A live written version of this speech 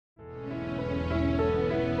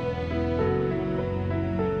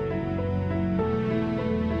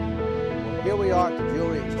Here we are at the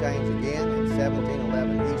Jewelry Exchange again at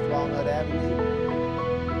 1711 East Walnut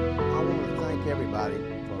Avenue. I want to thank everybody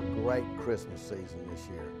for a great Christmas season this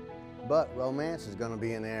year. But romance is going to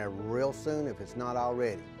be in there real soon if it's not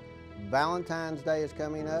already. Valentine's Day is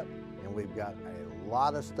coming up and we've got a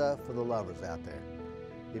lot of stuff for the lovers out there.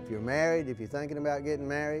 If you're married, if you're thinking about getting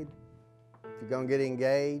married, if you're going to get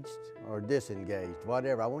engaged or disengaged,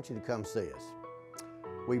 whatever, I want you to come see us.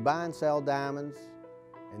 We buy and sell diamonds,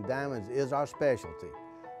 and diamonds is our specialty.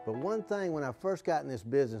 But one thing when I first got in this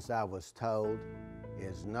business I was told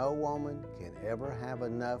is no woman can ever have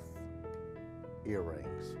enough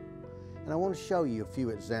earrings. And I want to show you a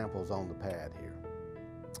few examples on the pad here.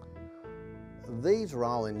 These are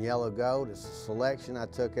all in yellow gold. It's a selection I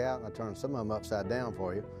took out, and I turned some of them upside down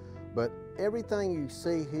for you. But everything you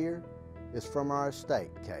see here is from our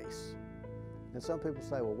estate case. And some people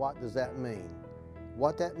say, well, what does that mean?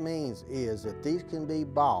 What that means is that these can be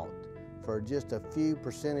bought for just a few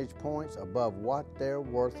percentage points above what they're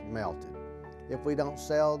worth melted. If we don't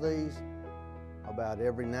sell these, about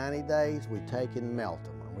every 90 days we take and melt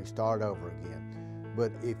them and we start over again.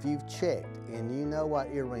 But if you've checked and you know what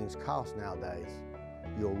earrings cost nowadays,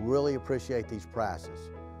 you'll really appreciate these prices.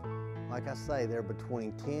 Like I say, they're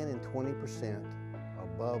between 10 and 20%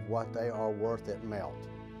 above what they are worth at melt.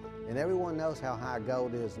 And everyone knows how high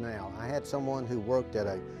gold is now. I had someone who worked at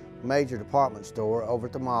a major department store over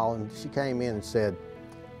at the mall, and she came in and said,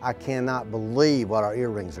 I cannot believe what our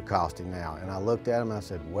earrings are costing now. And I looked at them and I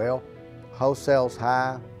said, well, wholesale's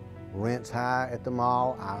high, rent's high at the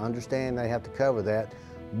mall. I understand they have to cover that.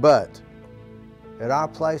 But at our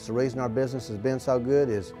place, the reason our business has been so good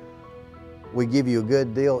is we give you a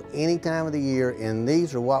good deal any time of the year, and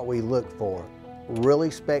these are what we look for. Really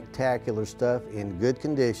spectacular stuff in good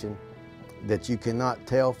condition that you cannot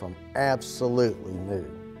tell from absolutely new.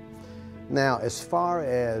 Now, as far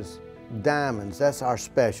as diamonds, that's our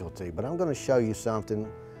specialty, but I'm going to show you something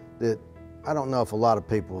that I don't know if a lot of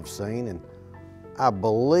people have seen, and I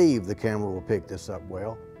believe the camera will pick this up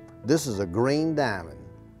well. This is a green diamond.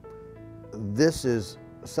 This is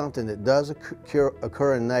something that does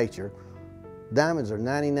occur in nature. Diamonds are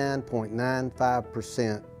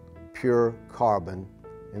 99.95% pure carbon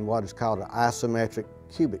in what is called an isometric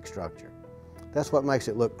cubic structure. That's what makes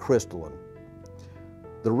it look crystalline.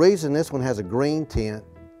 The reason this one has a green tint,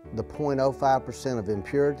 the 0.05% of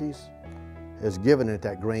impurities, has given it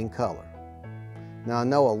that green color. Now I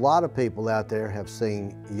know a lot of people out there have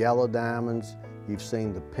seen yellow diamonds. You've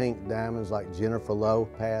seen the pink diamonds like Jennifer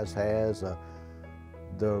Lopez has,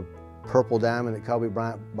 the purple diamond that Kobe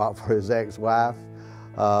Bryant bought for his ex-wife.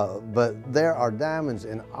 But there are diamonds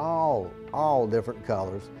in all different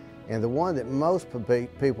colors, and the one that most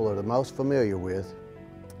people are the most familiar with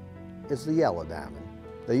is the yellow diamond.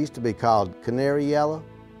 They used to be called canary yellow.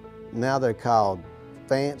 Now they're called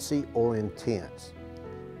fancy or intense.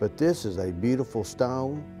 But this is a beautiful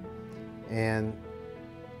stone, and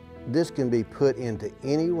this can be put into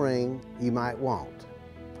any ring you might want.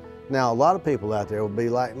 Now a lot of people out there will be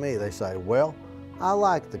like me. They say, well, I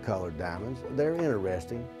like the colored diamonds. They're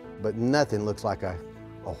interesting, but nothing looks like a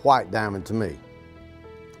white diamond to me,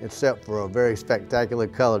 except for a very spectacular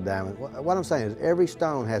colored diamond. What I'm saying is every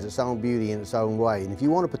stone has its own beauty in its own way, and if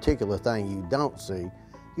you want a particular thing you don't see,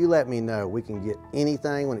 you let me know. We can get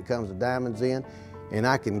anything when it comes to diamonds in, and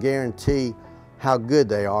I can guarantee how good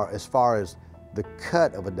they are as far as the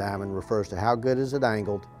cut of a diamond refers to how good is it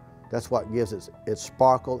angled. That's what gives it its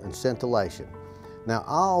sparkle and scintillation. Now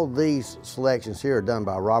all these selections here are done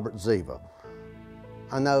by Robert Ziva.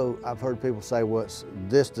 I know I've heard people say, well, it's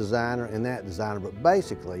this designer and that designer, but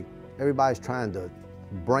basically everybody's trying to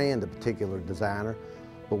brand a particular designer.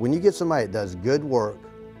 But when you get somebody that does good work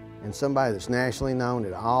and somebody that's nationally known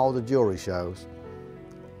at all the jewelry shows,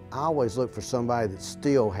 I always look for somebody that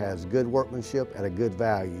still has good workmanship at a good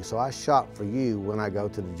value. So I shop for you when I go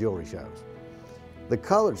to the jewelry shows. The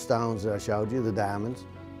colored stones that I showed you, the diamonds,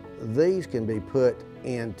 these can be put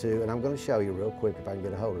into, and I'm going to show you real quick if I can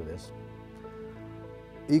get a hold of this.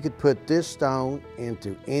 You could put this stone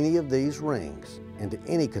into any of these rings, into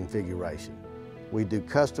any configuration. We do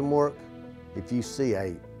custom work. If you see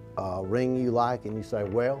a ring you like and you say,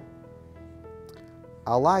 well,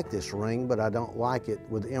 I like this ring, but I don't like it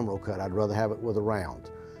with emerald cut. I'd rather have it with a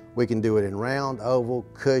round. We can do it in round, oval,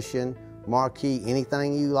 cushion, marquee,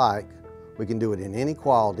 anything you like. We can do it in any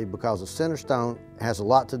quality because the center stone has a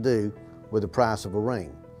lot to do with the price of a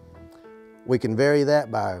ring. We can vary that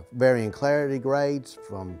by varying clarity grades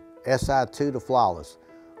from SI2 to flawless.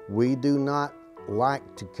 We do not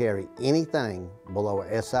like to carry anything below a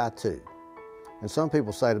SI2. And some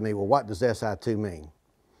people say to me, well, what does SI2 mean?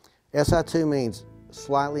 SI2 means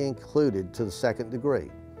slightly included to the 2nd degree.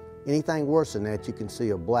 Anything worse than that, you can see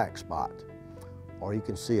a black spot, or you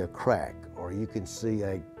can see a crack, or you can see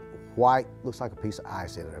a white, looks like a piece of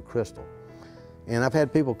ice in it, a crystal. And I've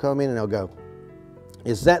had people come in and they'll go,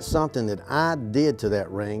 is that something that I did to that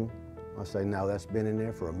ring? I say, no, that's been in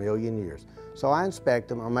there for a million years. So I inspect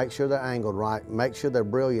them, I make sure they're angled right, make sure they're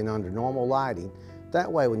brilliant under normal lighting.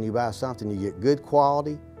 That way when you buy something, you get good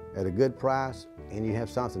quality at a good price, and you have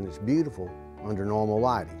something that's beautiful under normal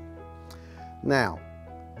lighting. Now,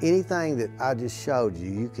 anything that I just showed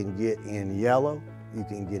you, you can get in yellow, you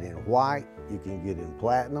can get in white, you can get in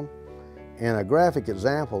platinum. And a graphic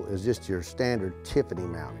example is just your standard Tiffany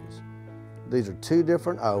mountings. These are 2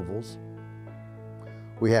 different ovals.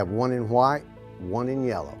 We have one in white, one in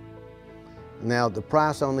yellow. Now the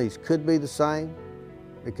price on these could be the same.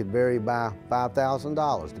 It could vary by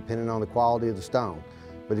 $5,000 depending on the quality of the stone.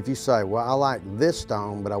 But if you say, well, I like this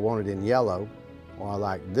stone, but I want it in yellow, or I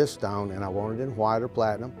like this stone and I want it in white or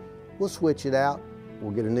platinum, we'll switch it out,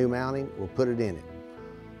 we'll get a new mounting, we'll put it in it.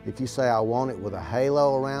 If you say I want it with a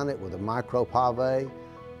halo around it, with a micro pave,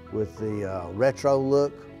 with the retro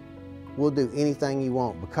look, we'll do anything you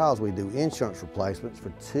want, because we do insurance replacements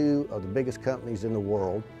for 2 of the biggest companies in the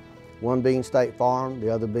world, one being State Farm, the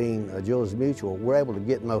other being Jules Mutual. We're able to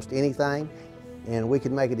get most anything, and we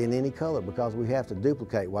can make it in any color because we have to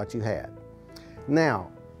duplicate what you had. Now,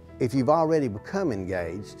 if you've already become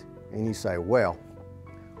engaged and you say, well,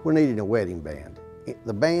 we're needing a wedding band.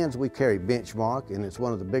 The bands we carry Benchmark, and it's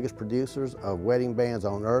one of the biggest producers of wedding bands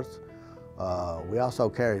on earth. We also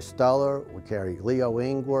carry Stuller, we carry Leo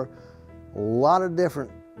Ingwer, a lot of different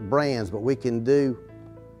brands, but we can do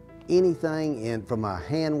anything from a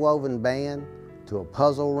hand-woven band to a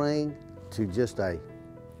puzzle ring to just a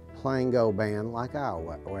plain gold band like I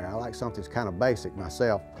wear. I like something that's kind of basic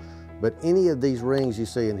myself, but any of these rings you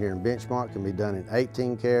see in here in Benchmark can be done in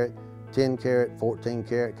 18 karat, 10 karat, 14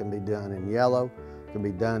 karat, can be done in yellow, can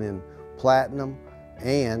be done in platinum,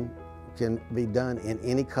 and can be done in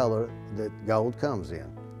any color that gold comes in.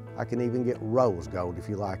 I can even get rose gold if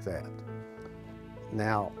you like that.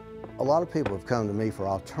 Now, a lot of people have come to me for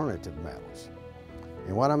alternative metals.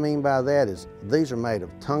 And what I mean by that is these are made of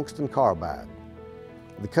tungsten carbide.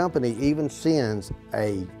 The company even sends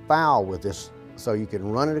a file with this so you can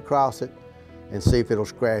run it across it and see if it'll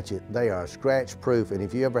scratch it. They are scratch proof, and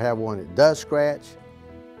if you ever have one that does scratch,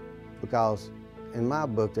 because in my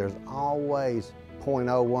book there's always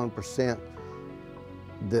 0.01%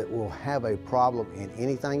 that will have a problem in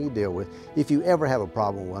anything you deal with. If you ever have a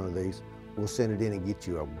problem with one of these, we'll send it in and get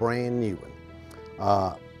you a brand new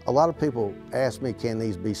one. A lot of people ask me, can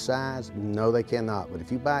these be sized? No, they cannot. But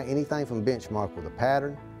if you buy anything from Benchmark with a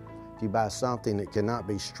pattern, if you buy something that cannot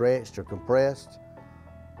be stretched or compressed,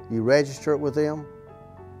 you register it with them.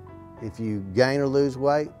 If you gain or lose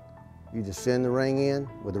weight, you just send the ring in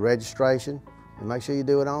with the registration, and make sure you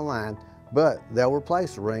do it online. But they'll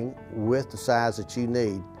replace the ring with the size that you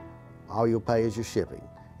need. All you'll pay is your shipping.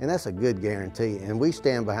 And that's a good guarantee. And we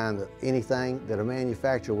stand behind anything that a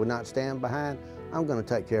manufacturer would not stand behind. I'm going to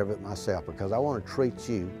take care of it myself because I want to treat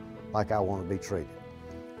you like I want to be treated.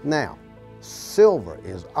 Now, silver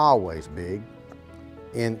is always big.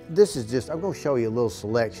 And this is just, I'm going to show you a little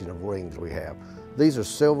selection of rings we have. These are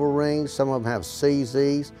silver rings. Some of them have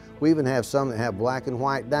CZs. We even have some that have black and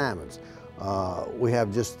white diamonds. We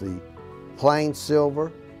have just the plain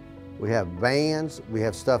silver. We have bands. We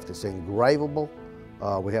have stuff that's engravable.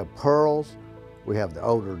 We have pearls. We have the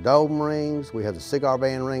older dome rings. We have the cigar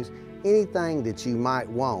band rings. Anything that you might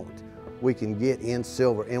want, we can get in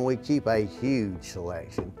silver, and we keep a huge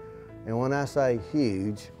selection. And when I say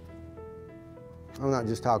huge, I'm not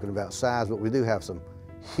just talking about size, but we do have some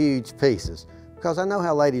huge pieces. Because I know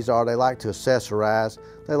how ladies are, they like to accessorize.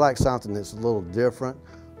 They like something that's a little different.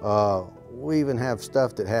 We even have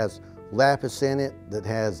stuff that has lapis in it, that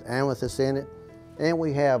has amethyst in it, and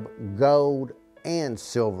we have gold and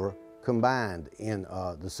silver combined in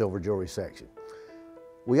the silver jewelry section.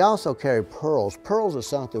 We also carry pearls. Pearls are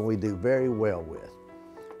something we do very well with.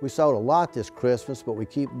 We sold a lot this Christmas, but we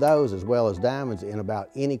keep those as well as diamonds in about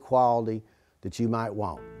any quality that you might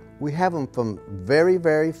want. We have them from very,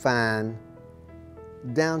 very fine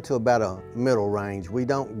down to about a middle range. We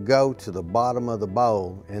don't go to the bottom of the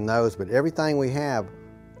bowl in those, but everything we have,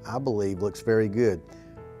 I believe, looks very good.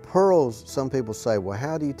 Pearls, some people say, well,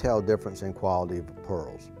 how do you tell the difference in quality of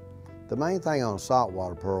pearls? The main thing on a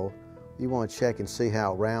saltwater pearl, you want to check and see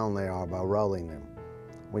how round they are by rolling them.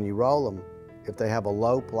 When you roll them, if they have a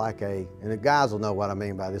lope like and the guys will know what I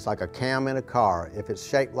mean by this, like a cam in a car. If it's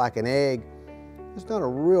shaped like an egg, it's not a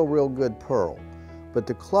real good pearl. But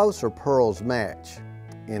the closer pearls match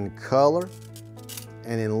in color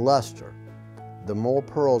and in luster. The more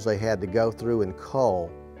pearls they had to go through and cull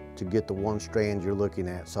to get the one strand you're looking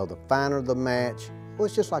at. So the finer the match, well,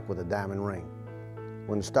 it's just like with a diamond ring.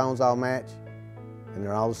 When the stones all match and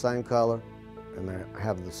they're all the same color and they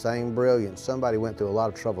have the same brilliance, somebody went through a lot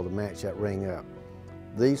of trouble to match that ring up.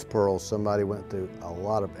 These pearls, somebody went through a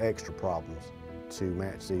lot of extra problems to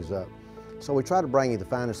match these up. So we try to bring you the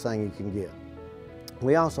finest thing you can get.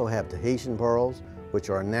 We also have Tahitian pearls, which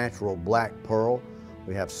are a natural black pearl.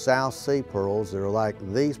 We have South Sea pearls that are like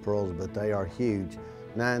these pearls, but they are huge,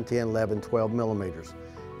 9, 10, 11, 12 millimeters.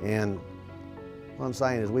 And what I'm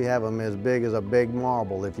saying is we have them as big as a big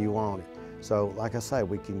marble if you want it. So like I say,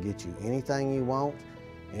 we can get you anything you want,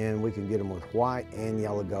 and we can get them with white and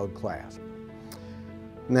yellow gold clasp.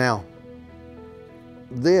 Now,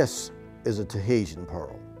 this is a Tahitian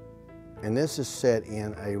pearl, and this is set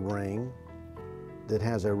in a ring that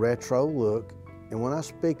has a retro look. And when I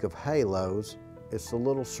speak of halos, it's a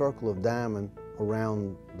little circle of diamond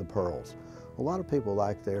around the pearls. A lot of people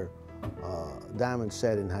like their diamonds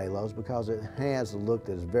set in halos because it has a look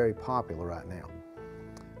that is very popular right now.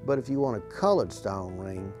 But if you want a colored stone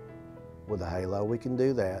ring with a halo, we can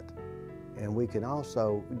do that. And we can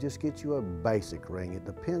also just get you a basic ring. It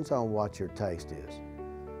depends on what your taste is.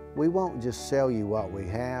 We won't just sell you what we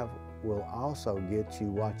have, we'll also get you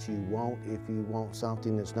what you want if you want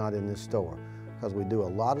something that's not in this store, because we do a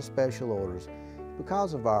lot of special orders.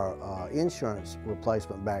 Because of our insurance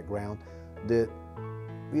replacement background, that,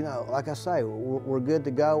 you know, like I say, we're good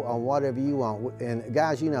to go on whatever you want. And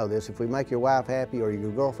guys, you know this, if we make your wife happy or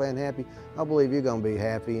your girlfriend happy, I believe you're gonna be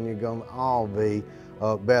happy and you're gonna all be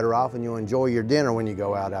better off, and you'll enjoy your dinner when you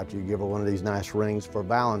go out after you give her one of these nice rings for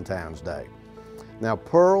Valentine's Day. Now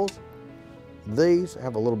pearls, these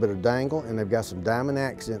have a little bit of dangle and they've got some diamond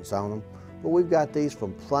accents on them, but we've got these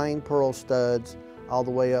from plain pearl studs all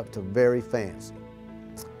the way up to very fancy.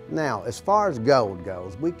 Now, as far as gold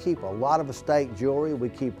goes, we keep a lot of estate jewelry. We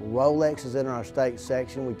keep Rolexes in our estate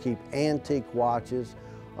section. We keep antique watches.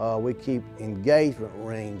 We keep engagement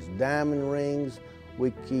rings, diamond rings.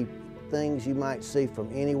 We keep things you might see from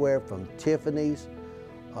anywhere from Tiffany's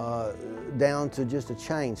down to just a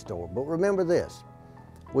chain store. But remember this,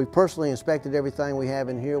 we personally inspected everything we have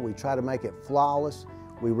in here. We try to make it flawless.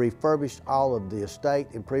 We refurbished all of the estate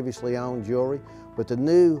and previously owned jewelry, but the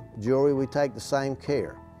new jewelry, we take the same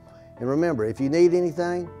care. And remember, if you need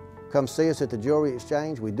anything, come see us at the Jewelry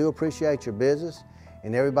Exchange. We do appreciate your business,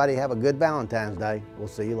 and everybody have a good Valentine's Day. We'll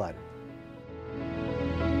see you later.